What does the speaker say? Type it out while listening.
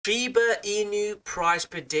Shiba Inu price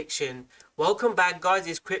prediction. Welcome back, guys.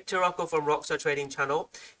 It's Crypto Rocko from Rocko Trading Channel.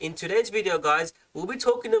 In today's video, guys, we'll be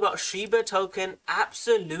talking about Shiba token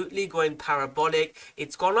absolutely going parabolic.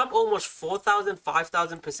 It's gone up almost 4,000,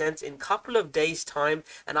 5,000% in a couple of days time,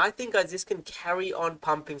 and I think, guys, this can carry on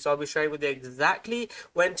pumping. So I'll be sharing with you exactly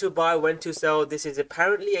when to buy, when to sell. This is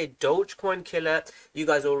apparently a Dogecoin killer. You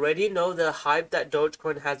guys already know the hype that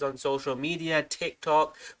Dogecoin has on social media,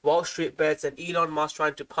 TikTok, Wall Street bets, and Elon Musk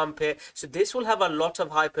trying to pump it. So this will have a lot of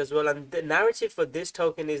hype as well, and the narrative for this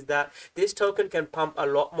token is that this token can pump a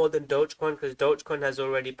lot more than Dogecoin, because Dogecoin has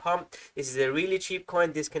already pumped. This is a really cheap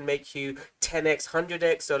coin. This can make you 10x,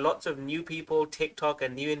 100x. So lots of new people, TikTok,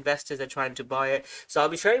 and new investors are trying to buy it. So I'll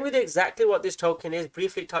be sharing with you exactly what this token is,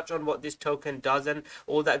 briefly touch on what this token does and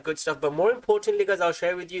all that good stuff. But more importantly, guys, I'll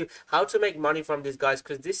share with you how to make money from this, guys,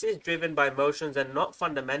 because this is driven by emotions and not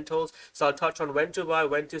fundamentals. So I'll touch on when to buy,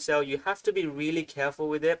 when to sell. You have to be really careful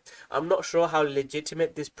with it. I'm not sure how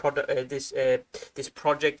legitimate this product, this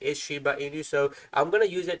project is, Shiba Inu. So I'm gonna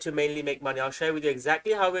use it to mainly make money. I'll share with you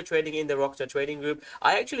exactly how we're trading in the Rocko Trading group.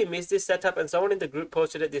 I actually missed this setup, and someone in the group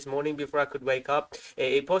posted it this morning before I could wake up.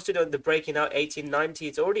 It posted on the breaking out 1890.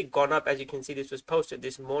 It's already gone up, as you can see. This was posted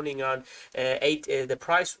this morning on the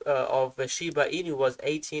price of Shiba Inu was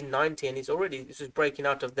 1890, and this was breaking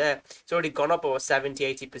out of there. It's already gone up over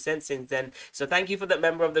 70-80% since then. So thank you for that,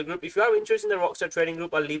 member of the group. If you are interested in the Rocko Trading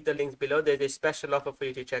group, I'll leave the links below. There's a special offer for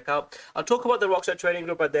you to check out. I'll talk about the Rocko Trading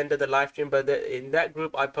group at the end of the live stream, but in that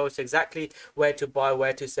group I post exactly where to buy,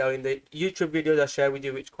 where to sell. In the YouTube videos I share with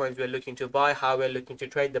you which coins we're looking to buy, how we're looking to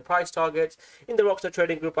trade, the price targets. In the Rocko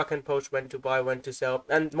Trading group I can post when to buy, when to sell,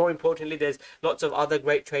 and more importantly, there's lots of other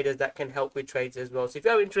great traders that can help with trades as well. So if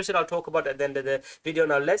you're interested, I'll talk about it at the end of the video.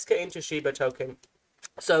 Now let's get into Shiba token.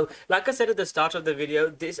 So like I said at the start of the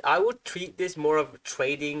video, I would treat this more of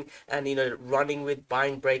trading and running with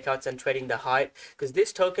buying breakouts and trading the hype, because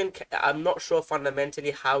this token, I'm not sure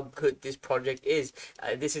fundamentally how good this project is.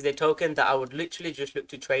 This is a token that I would literally just look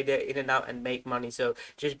to trade it in and out and make money. So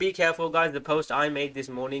just be careful, guys. The post I made this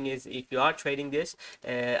morning is, if you are trading this,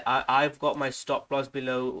 I've got my stop loss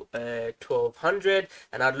below 1200,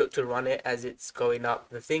 and I'd look to run it as it's going up.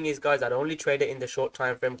 The thing is, guys, I'd only trade it in the short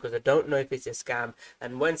time frame, because I don't know if it's a scam.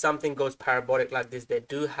 And when something goes parabolic like this, they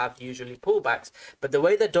do have usually pullbacks. But the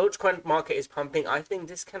way the Dogecoin market is pumping, I think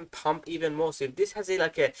this can pump even more. So if this has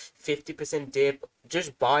like a 50% dip,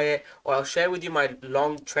 just buy it. Or I'll share with you my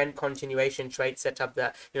long trend continuation trade setup,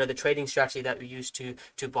 that the trading strategy that we use to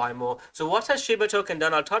buy more. So what has Shiba token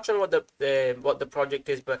done? I'll touch on what the project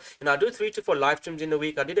is, but I do 3 to 4 live streams in a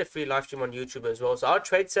week. I did a free live stream on YouTube as well. So our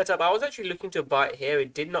trade setup, I was actually looking to buy it here.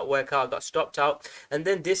 It did not work out. I got stopped out, and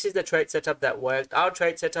then this is the trade setup that worked. Our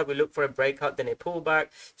trade setup, we look for a breakout, then a pullback.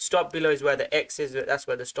 Stop below is where the X is, that's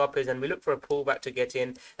where the stop is, and we look for a pullback to get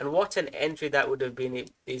in. And what an entry that would have been.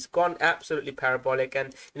 It's gone absolutely parabolic.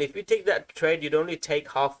 And if you take that trade, you'd only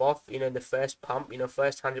take half off, in the first pump,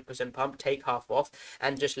 first 100% pump, take half off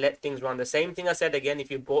and just let things run. The same thing I said again,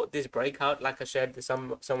 if you bought this breakout, like I shared,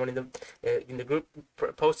 someone in the group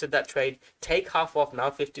posted that trade, take half off now,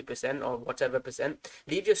 50% or whatever percent,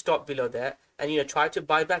 leave your stop below there, and try to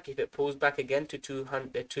buy back. If it pulls back again to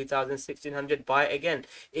 200, 2000, 1600, buy it again.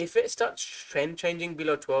 If it starts trend changing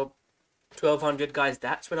below 1200, guys,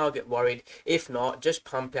 that's when I'll get worried. If not, just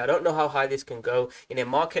pump it. I don't know how high this can go in a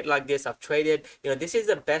market like this. I've traded, this is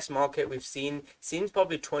the best market we've seen since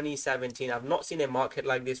probably 2017. I've not seen a market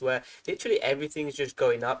like this where literally everything's just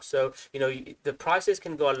going up. So the prices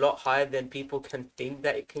can go a lot higher than people can think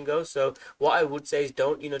that it can go. So what I would say is,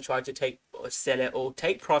 don't try to take or sell it, or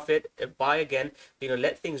take profit, buy again,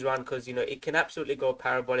 let things run, because it can absolutely go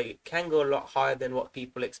parabolic. It can go a lot higher than what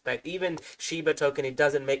people expect. Even Shiba token, it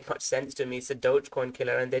doesn't make much sense to me. It's a Dogecoin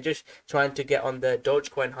killer, and they're just trying to get on the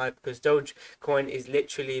Dogecoin hype, because Dogecoin is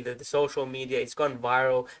literally the social media. It's gone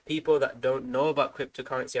viral. People that don't know about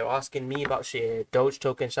cryptocurrency are asking me about Doge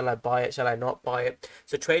token. Shall I buy it? Shall I not buy it?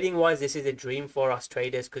 So trading wise, this is a dream for us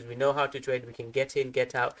traders, because we know how to trade. We can get in,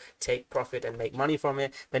 get out, take profit, and make money from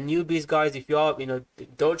it. The newbies, guys, if you are,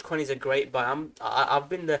 Dogecoin is a great buy. I've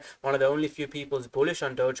been one of the only few people who's bullish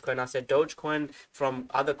on Dogecoin. I said Dogecoin,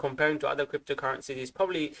 comparing to other cryptocurrencies, is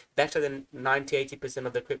probably better than 90-80%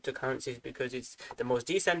 of the cryptocurrencies, because it's the most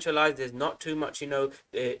decentralized. There's not too much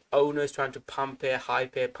owners trying to pump it,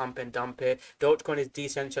 hype it, pump and dump it. Dogecoin is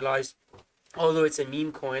decentralized. Although it's a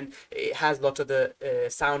meme coin, it has a lot of the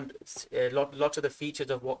lot of the features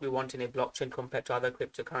of what we want in a blockchain compared to other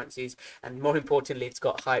cryptocurrencies, and more importantly, it's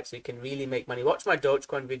got hype, so you can really make money. Watch my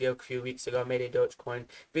Dogecoin video a few weeks ago. I made a Dogecoin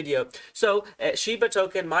video. So Shiba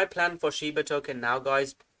token, my plan for Shiba token now,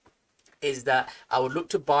 guys, is that I would look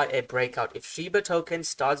to buy a breakout. If Shiba token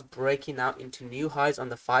starts breaking out into new highs on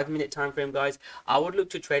the 5-minute time frame, guys, I would look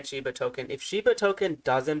to trade Shiba token. If Shiba token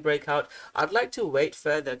doesn't break out, I'd like to wait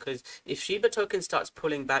further, because if Shiba token starts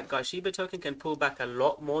pulling back, guys, Shiba token can pull back a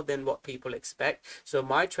lot more than what people expect. So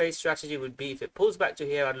my trade strategy would be, if it pulls back to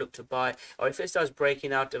here, I'd look to buy, or if it starts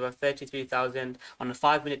breaking out above 33,000 on a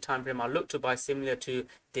 5-minute time frame, I'll look to buy similar to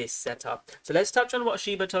this setup. So let's touch on what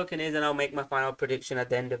Shiba token is, and I'll make my final prediction at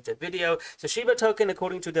the end of the video. So Shiba token,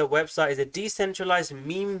 according to their website, is a decentralized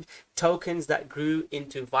meme tokens that grew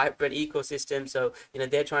into vibrant ecosystem. So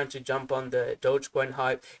they're trying to jump on the dogecoin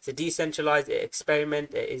hype. It's a decentralized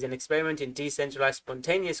experiment. It is an experiment in decentralized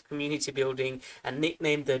spontaneous community building, and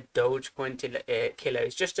nicknamed the dogecoin killer.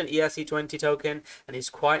 It's just an ERC20 token, and it's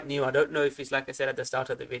quite new. I don't know if it's, like I said at the start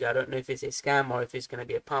of the video, I don't know if it's a scam or if it's going to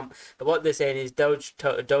be a pump, but what they're saying is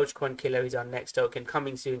Dogecoin killer is our next token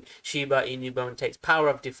coming soon. Shiba Inu bone takes power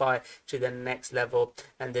of DeFi to the next level,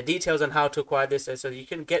 and the details on how to acquire this, so you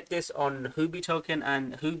can get this on Huobi token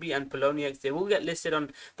and Huobi and Poloniex. They will get listed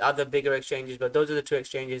on the other bigger exchanges, but those are the two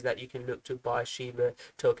exchanges that you can look to buy Shiba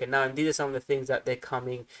token now. And these are some of the things that they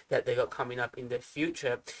got coming up in the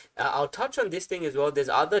future. I'll touch on this thing as well. There's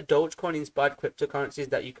other Dogecoin inspired cryptocurrencies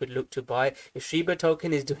that you could look to buy. If Shiba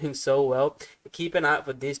token is doing so well, keep an eye out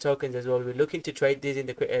for these tokens as well. We're looking to trade these in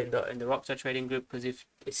the Rocko trading group, because if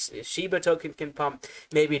Shiba token can pump,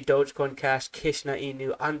 maybe Dogecoin Cash, Kishna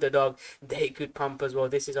Inu, Underdog, they could pump as well.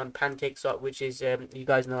 This is on PancakeSwap, which is you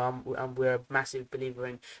guys know we're a massive believer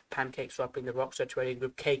in PancakeSwap in the Rocko trading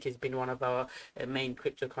group. Cake has been one of our main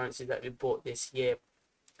cryptocurrencies that we bought this year.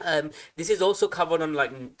 This is also covered on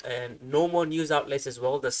normal news outlets as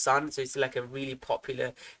well, The Sun. So it's like a really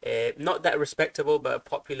popular, not that respectable, but a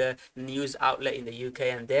popular news outlet in the UK,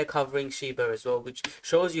 and they're covering Shiba as well, which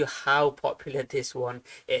shows you how popular this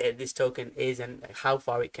token is and how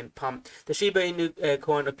far it can pump. The Shiba Inu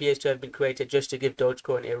coin appears to have been created just to give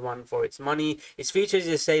Dogecoin a run for its money. Its features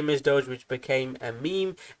is the same as Doge, which became a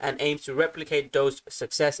meme, and aims to replicate Doge's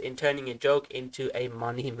success in turning a joke into a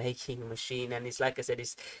money-making machine. And it's, like I said,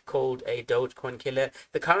 it's called a Dogecoin killer.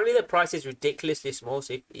 Currently the price is ridiculously small,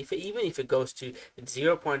 so even if it goes to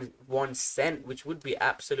 0.1 cent, which would be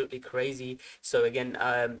absolutely crazy. So again,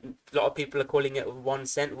 a lot of people are calling it 1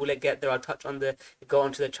 cent. Will it get there? I'll go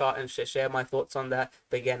onto the chart and share my thoughts on that.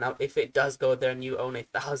 But again, if it does go there and you own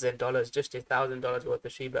 $1,000, just $1,000 worth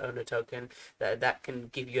of Shiba Inu token, that can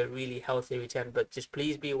give you a really healthy return. But just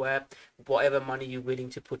please be aware, whatever money you're willing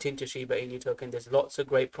to put into Shiba Inu token, there's lots of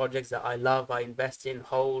great projects that I love, I invest in,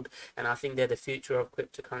 hold, and I think they're the future of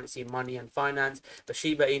cryptocurrency, money and finance. But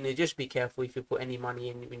Shiba Inu, just be careful if you put any money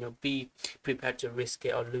in, be prepared to risk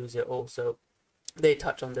it or lose it also. They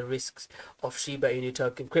touch on the risks of Shiba Inu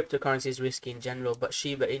token. Cryptocurrency is risky in general, but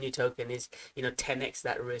Shiba Inu token is 10x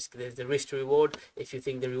that risk. There's the risk to reward. If you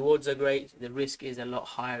think the rewards are great, the risk is a lot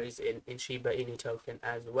higher in Shiba Inu token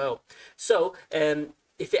as well. So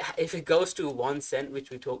if it goes to 1 cent,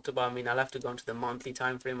 which we talked about, I'll have to go into the monthly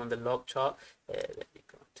time frame on the log chart. Let me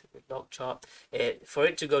go to the log chart. For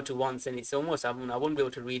it to go to 1 cent, it's almost, I wouldn't be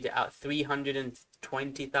able to read it out,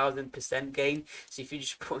 320,000% gain. So if you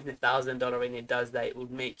just put in $1,000 in, it does that. It would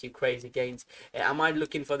make you crazy gains. Am I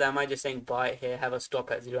looking for that? Am I just saying buy it here, have a stop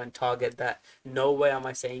at 0 and target that? No way am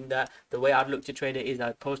I saying that. The way I'd look to trade it is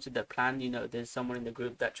I posted the plan. There's someone in the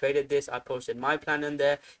group that traded this. I posted my plan in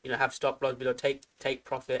there. Have stop loss below, take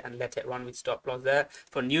profit and let it run with stop loss there.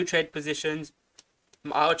 For new trade positions,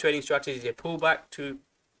 our trading strategy is a pullback to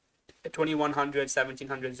 2100,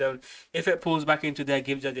 1700 zone. If it pulls back into there,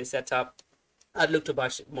 gives us a setup, I'd look to buy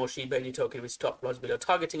more Shiba Inu token with stop loss below,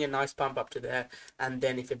 targeting a nice pump up to there. And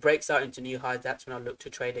then if it breaks out into new highs, that's when I'll look to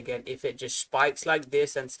trade again. If it just spikes like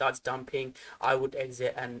this and starts dumping, I would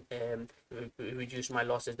exit and reduce my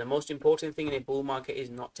losses. The most important thing in a bull market is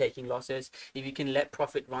not taking losses. If you can let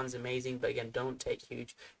profit runs, amazing, but again, don't take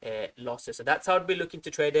huge losses. So that's how I'd be looking to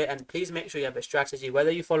trade it. And please make sure you have a strategy,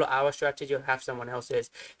 whether you follow our strategy or have someone else's.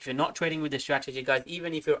 If you're not trading with the strategy, guys,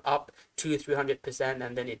 even if you're up 200-300%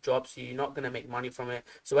 and then it drops, you're not going to make money from it.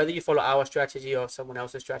 So whether you follow our strategy or someone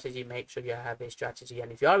else's strategy, make sure you have a strategy.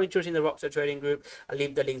 And if you are interested in the Rocko trading group, I'll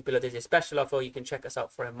leave the links below. There's a special offer. You can check us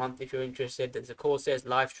out for a month if you're interested. There's a courses,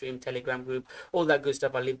 live stream, Telegram group, all that good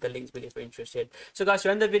stuff. I'll leave the links below if you're interested. So guys,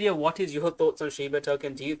 to end the video, what is your thoughts on Shiba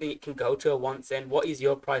token? Do you think it can go to a 1 cent? What is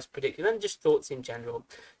your price prediction? And just thoughts in general.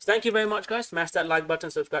 So thank you very much, guys. Smash that like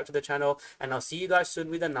button, subscribe to the channel, and I'll see you guys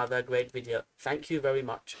soon with another great video. Thank you very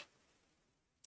much.